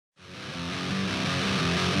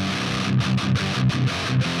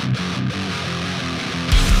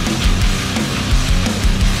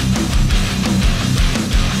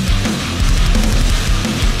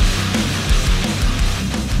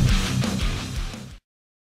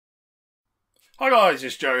Hi guys,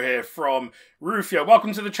 it's Joe here from Rufioh.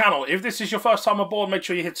 Welcome to the channel. If this is your first time aboard, make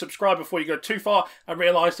sure you hit subscribe before you go too far and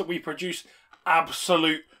realise that we produce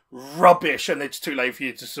absolute rubbish and it's too late for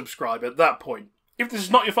you to subscribe at that point. If this is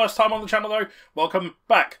not your first time on the channel though, welcome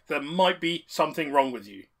back. There might be something wrong with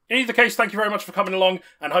you. In either case, thank you very much for coming along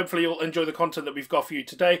and hopefully you'll enjoy the content that we've got for you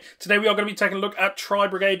today. Today we are going to be taking a look at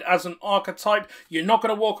Tri-brigade as an archetype. You're not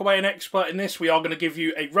going to walk away an expert in this. We are going to give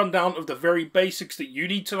you a rundown of the very basics that you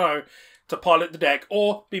need to know to pilot the deck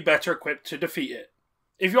or be better equipped to defeat it.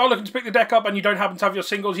 If you are looking to pick the deck up and you don't happen to have your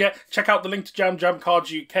singles yet, check out the link to Jam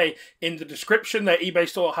Cards UK in the description. Their eBay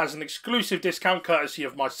store has an exclusive discount courtesy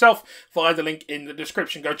of myself via the link in the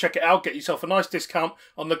description. Go check it out, get yourself a nice discount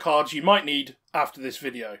on the cards you might need after this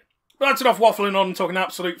video. But that's enough waffling on and talking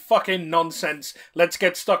absolute fucking nonsense. Let's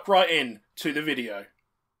get stuck right in to the video.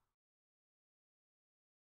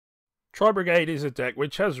 Tri-brigade is a deck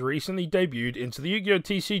which has recently debuted into the Yu-Gi-Oh!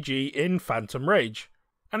 TCG in Phantom Rage,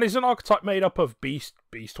 and is an archetype made up of Beast,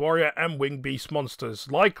 Beast Warrior, and Winged Beast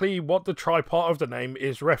monsters, likely what the Tri part of the name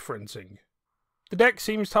is referencing. The deck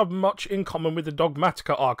seems to have much in common with the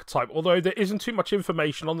Dogmatica archetype, although there isn't too much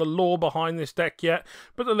information on the lore behind this deck yet,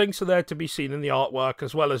 but the links are there to be seen in the artwork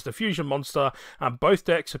as well as the fusion monster, and both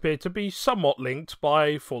decks appear to be somewhat linked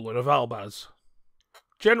by Fallen of Albaz.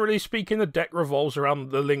 Generally speaking, the deck revolves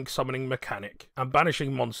around the link summoning mechanic and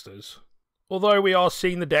banishing monsters, although we are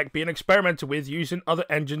seeing the deck being experimented with using other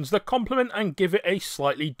engines that complement and give it a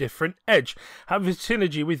slightly different edge, having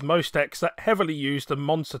synergy with most decks that heavily use the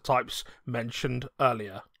monster types mentioned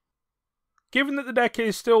earlier. Given that the deck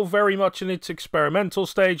is still very much in its experimental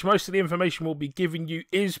stage, most of the information we'll be giving you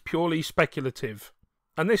is purely speculative,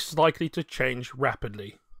 and this is likely to change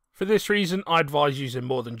rapidly. For this reason, I advise using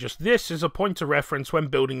more than just this as a point of reference when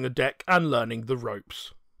building the deck and learning the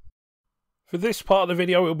ropes. For this part of the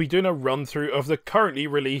video, we'll be doing a run through of the currently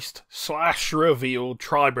released / revealed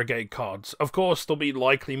Tri-brigade cards. Of course, there'll be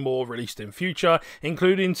likely more released in future,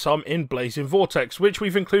 including some in Blazing Vortex, which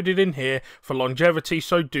we've included in here for longevity,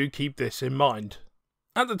 so do keep this in mind.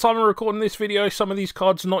 At the time of recording this video, some of these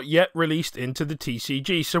cards are not yet released into the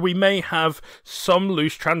TCG, so we may have some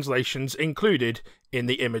loose translations included in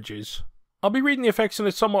the images. I'll be reading the effects in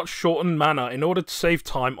a somewhat shortened manner in order to save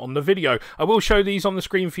time on the video. I will show these on the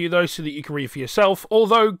screen for you though so that you can read for yourself,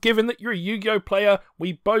 although given that you're a Yu-Gi-Oh player,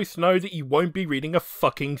 we both know that you won't be reading a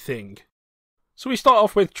fucking thing. So we start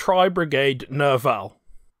off with Tri-brigade Nerval.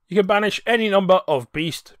 You can banish any number of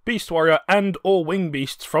Beast, Beast Warrior, and or Winged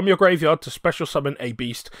Beasts from your graveyard to special summon a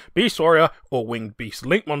Beast, Beast Warrior, or Winged Beast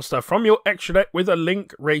Link monster from your extra deck with a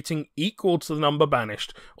link rating equal to the number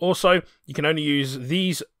banished. Also, you can only use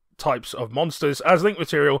these types of monsters as link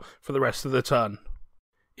material for the rest of the turn.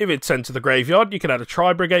 If it's sent to the graveyard, you can add a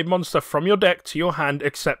Tri-brigade monster from your deck to your hand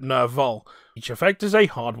except Nerval. Each effect is a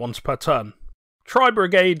hard once per turn.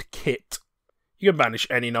 Tri-brigade Kit. You can banish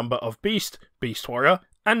any number of Beast, Beast Warrior,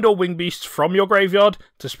 and or Winged Beasts from your graveyard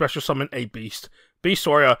to special summon a Beast, Beast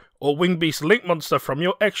Warrior, or Winged Beast Link monster from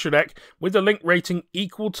your extra deck with a link rating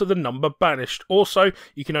equal to the number banished. Also,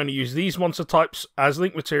 you can only use these monster types as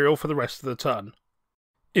link material for the rest of the turn.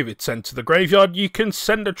 If it's sent to the graveyard, you can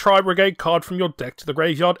send a Tri-brigade card from your deck to the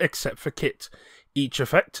graveyard except for Kit. Each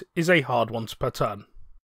effect is a hard once per turn.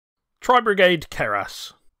 Tri-brigade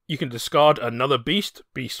Keras. You can discard another Beast,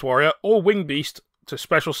 Beast Warrior, or Winged Beast to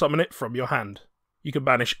special summon it from your hand. You can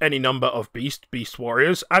banish any number of Beast, Beast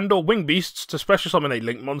Warriors, and or Winged Beasts to special summon a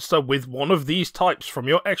Link monster with one of these types from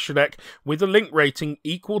your extra deck with a link rating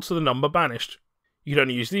equal to the number banished. You can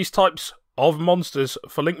only use these types of monsters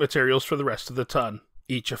for link materials for the rest of the turn.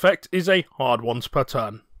 Each effect is a hard once per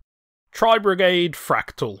turn. Tri-brigade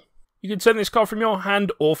Fractal. You can send this card from your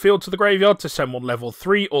hand or field to the graveyard to send one level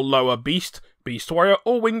 3 or lower Beast, Beast Warrior,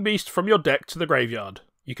 or Winged Beast from your deck to the graveyard.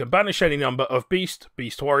 You can banish any number of Beast,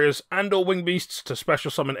 Beast Warriors, and or Winged Beasts to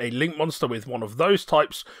special summon a Link monster with one of those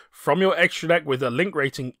types from your extra deck with a link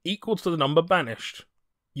rating equal to the number banished.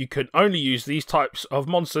 You can only use these types of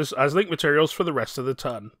monsters as link materials for the rest of the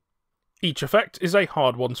turn. Each effect is a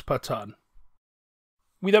hard once per turn.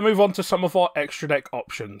 We then move on to some of our extra deck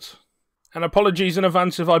options. And apologies in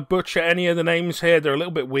advance if I butcher any of the names here, they're a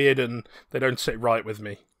little bit weird and they don't sit right with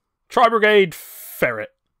me. Tribrigade Ferret.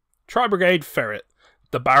 Tribrigade Ferret.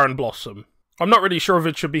 The Barren Blossom. I'm not really sure if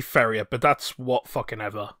it should be Ferrier, but that's what fucking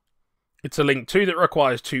ever. It's a link 2 that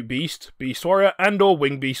requires 2 Beast, Beast Warrior, and or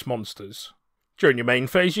Winged Beast monsters. During your main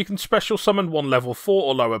phase, you can special summon one level 4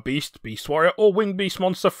 or lower beast, beast warrior, or winged beast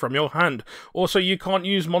monster from your hand. Also, you can't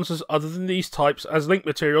use monsters other than these types as link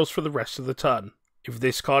materials for the rest of the turn. If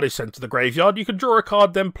this card is sent to the graveyard, you can draw a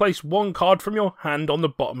card, then place one card from your hand on the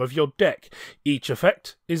bottom of your deck. Each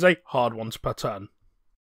effect is a hard once per turn.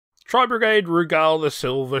 Tri-brigade Rufioh the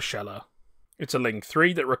Silver Sheller. It's a link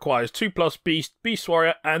 3 that requires 2+ beast, beast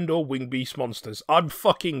warrior, and or winged beast monsters. I'm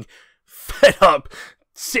fucking fed up.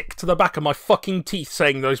 Sick to the back of my fucking teeth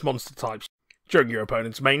saying those monster types. During your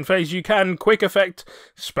opponent's main phase, you can, quick effect,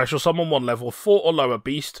 special summon one level 4 or lower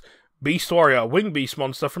beast, beast warrior, winged beast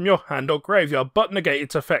monster from your hand or graveyard, but negate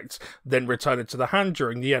its effects, then return it to the hand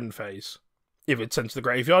during the end phase. If it's sent to the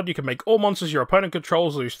graveyard, you can make all monsters your opponent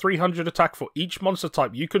controls lose 300 attack for each monster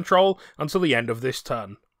type you control until the end of this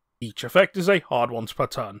turn. Each effect is a hard once per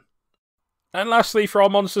turn. And lastly, for our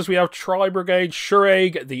monsters, we have Tri-brigade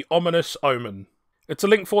Shuraig the Ominous Omen. It's a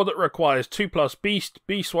link 4 that requires 2+ beast,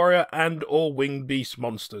 beast warrior, and or winged beast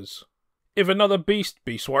monsters. If another beast,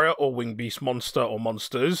 beast warrior, or winged beast monster or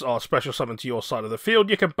monsters are special summoned to your side of the field,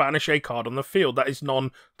 you can banish a card on the field that is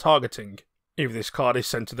non-targeting. If this card is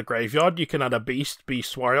sent to the graveyard, you can add a beast,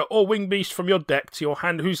 beast warrior, or winged beast from your deck to your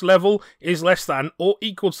hand whose level is less than or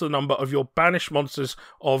equal to the number of your banished monsters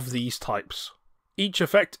of these types. Each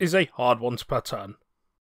effect is a hard once per turn.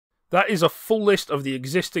 That is a full list of the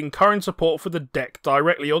existing current support for the deck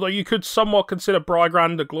directly, although you could somewhat consider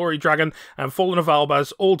Brygrand, the Glory Dragon, and Fallen of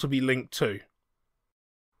Albaz all to be linked too.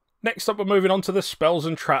 Next up, we're moving on to the spells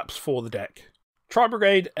and traps for the deck.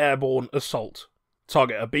 Tri-brigade Airborne Assault.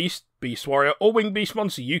 Target a beast, beast warrior, or winged beast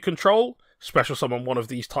monster you control. Special summon one of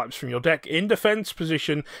these types from your deck in defense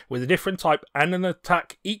position with a different type and an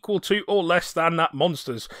attack equal to or less than that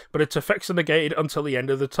monster's, but its effects are negated until the end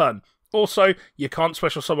of the turn. Also, you can't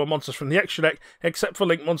special summon monsters from the extra deck except for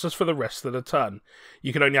link monsters for the rest of the turn.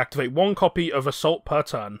 You can only activate one copy of Assault per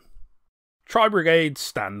turn. Tri-brigade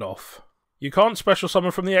Standoff. You can't special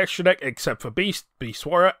summon from the extra deck except for beast, beast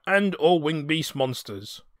warrior, and or winged beast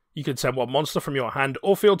monsters. You can send one monster from your hand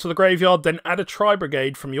or field to the graveyard, then add a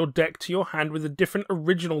Tri-brigade from your deck to your hand with a different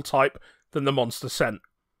original type than the monster sent.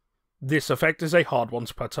 This effect is a hard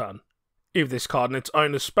once per turn. If this card in its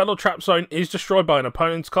owner's spell or trap zone is destroyed by an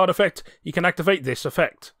opponent's card effect, you can activate this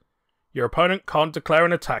effect. Your opponent can't declare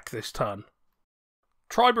an attack this turn.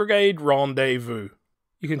 Tri-brigade Rendezvous.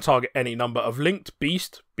 You can target any number of linked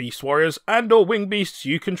beast, beast warriors, and or winged beasts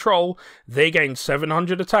you control. They gain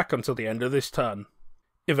 700 attack until the end of this turn.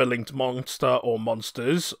 If a linked monster or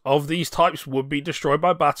monsters of these types would be destroyed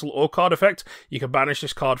by battle or card effect, you can banish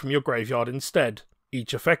this card from your graveyard instead.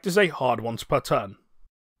 Each effect is a hard once per turn.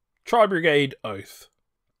 Tri-brigade Oath.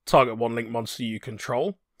 Target one linked monster you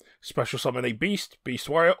control. Special summon a beast, beast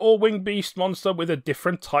warrior, or winged beast monster with a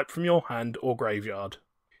different type from your hand or graveyard.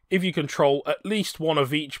 If you control at least one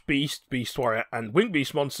of each beast, beast warrior, and winged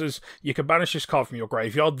beast monsters, you can banish this card from your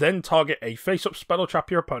graveyard, then target a face-up spell or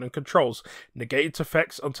trap your opponent controls. Negate its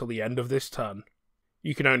effects until the end of this turn.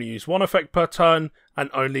 You can only use one effect per turn,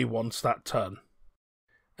 and only once that turn.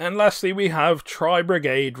 And lastly, we have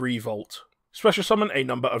Tri-brigade Revolt. Special summon a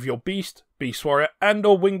number of your beast, beast warrior, and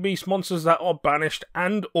or winged beast monsters that are banished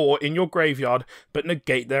and or in your graveyard, but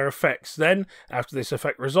negate their effects. Then, after this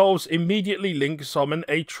effect resolves, immediately link summon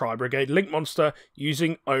a Tri-brigade link monster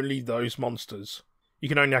using only those monsters. You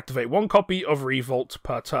can only activate one copy of Revolt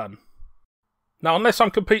per turn. Now, unless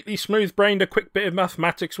I'm completely smooth-brained, a quick bit of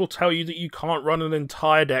mathematics will tell you that you can't run an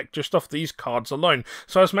entire deck just off these cards alone.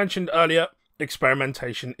 So as mentioned earlier,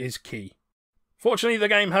 experimentation is key. Fortunately, the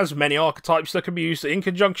game has many archetypes that can be used in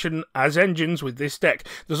conjunction as engines with this deck.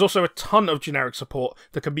 There's also a ton of generic support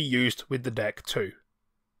that can be used with the deck too.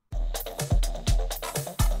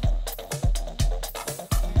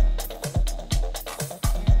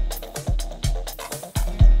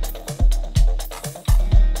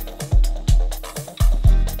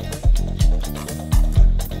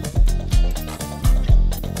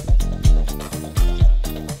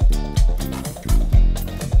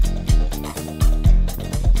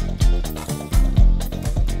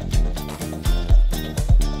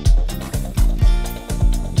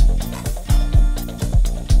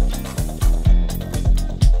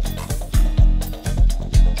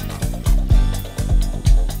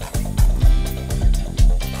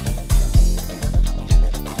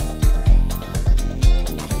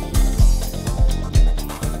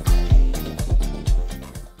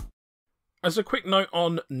 As a quick note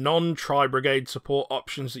on non-Tri-brigade support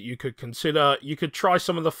options that you could consider, you could try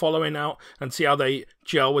some of the following out and see how they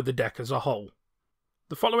gel with the deck as a whole.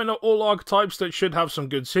 The following are all archetypes that should have some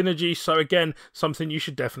good synergy, so again, something you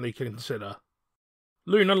should definitely consider.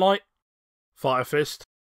 Lunar Light, Fire Fist,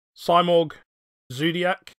 Cymorg,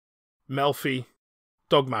 Zodiac, Melfi,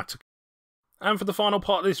 Dogmatic. And for the final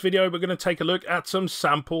part of this video, we're going to take a look at some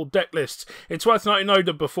sample deck lists. It's worth noting though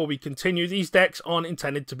that before we continue, these decks aren't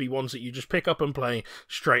intended to be ones that you just pick up and play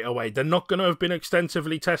straight away. They're not going to have been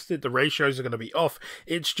extensively tested, the ratios are going to be off.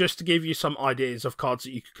 It's just to give you some ideas of cards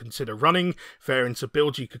that you could consider running, variants of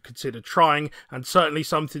builds you could consider trying, and certainly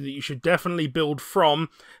something that you should definitely build from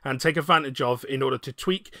and take advantage of in order to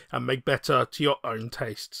tweak and make better to your own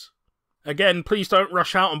tastes. Again, please don't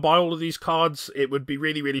rush out and buy all of these cards. It would be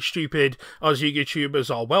really, really stupid, as Yugioh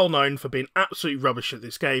YouTubers are well known for being absolutely rubbish at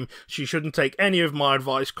this game, so you shouldn't take any of my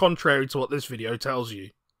advice contrary to what this video tells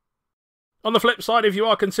you. On the flip side, if you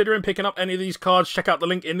are considering picking up any of these cards, check out the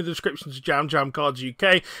link in the description to Jam Jam Cards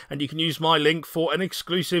UK, and you can use my link for an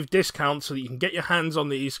exclusive discount so that you can get your hands on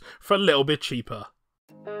these for a little bit cheaper.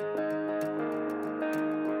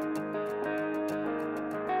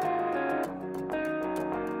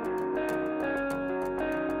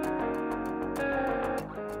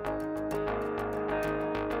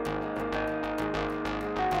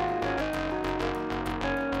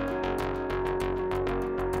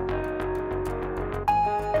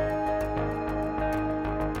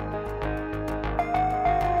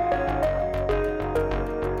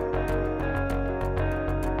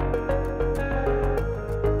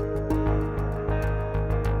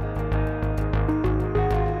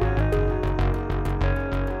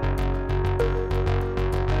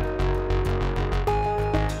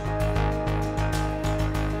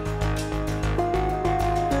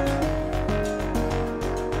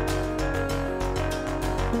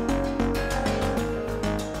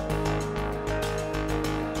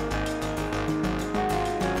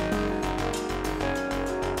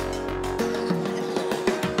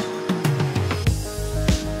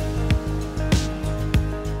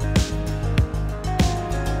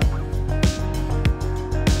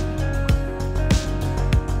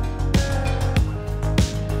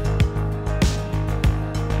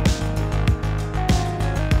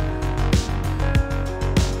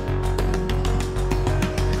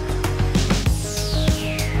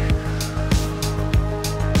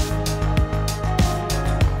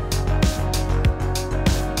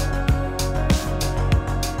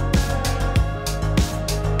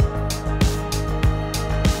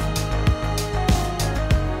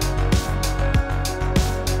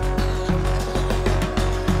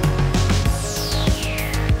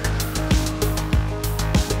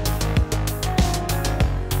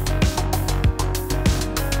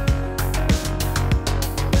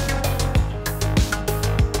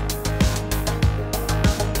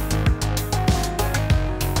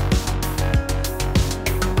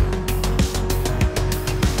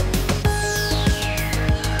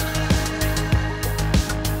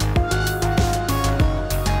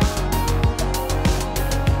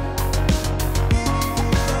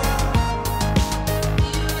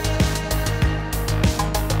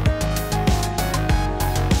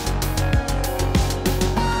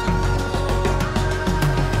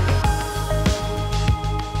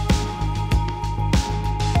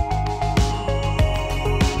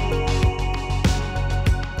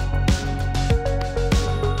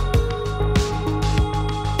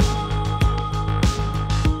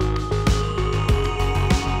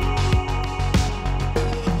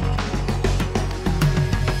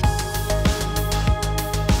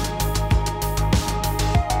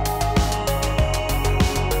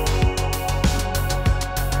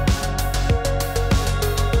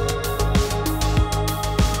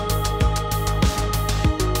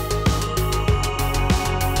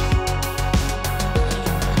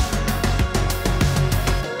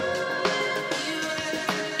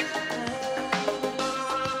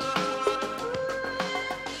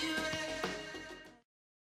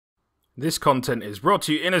 This content is brought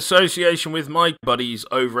to you in association with my buddies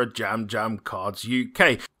over at Jam Jam Cards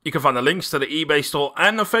UK. You can find the links to the eBay store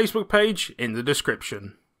and the Facebook page in the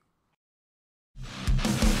description.